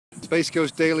Space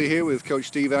Coast Daily here with Coach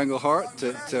Steve Englehart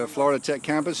at Florida Tech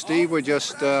campus. Steve,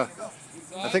 I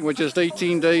think we're just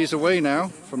 18 days away now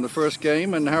from the first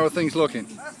game, and how are things looking?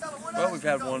 Well, we've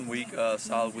had 1 week,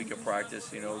 solid week of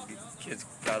practice. You know, kids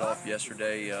got off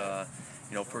yesterday.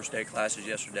 First day classes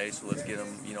yesterday, so let's get them,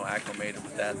 acclimated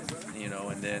with that.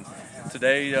 And then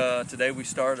today we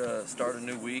start a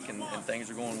new week, and things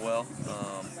are going well.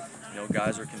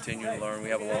 Guys are continuing to learn. We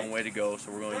have a long way to go,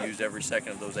 so we're going to use every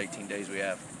second of those 18 days we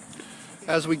have.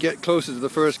 As we get closer to the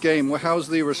first game, how's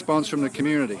the response from the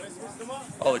community?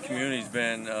 Oh, the community's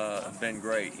been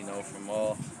great. From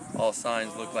all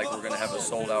signs look like we're going to have a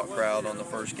sold-out crowd on the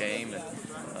first game, and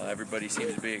everybody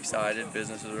seems to be excited.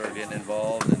 Businesses are getting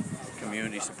involved, and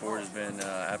community support has been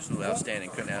absolutely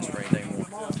outstanding. Couldn't ask for anything more.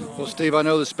 Well, Steve, I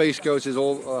know the Space Coast is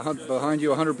all behind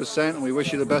you 100%, and we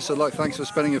wish you the best of luck. Thanks for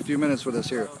spending a few minutes with us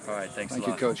here. All right, thanks a lot.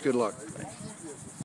 Thank you, Coach. Good luck. Thanks.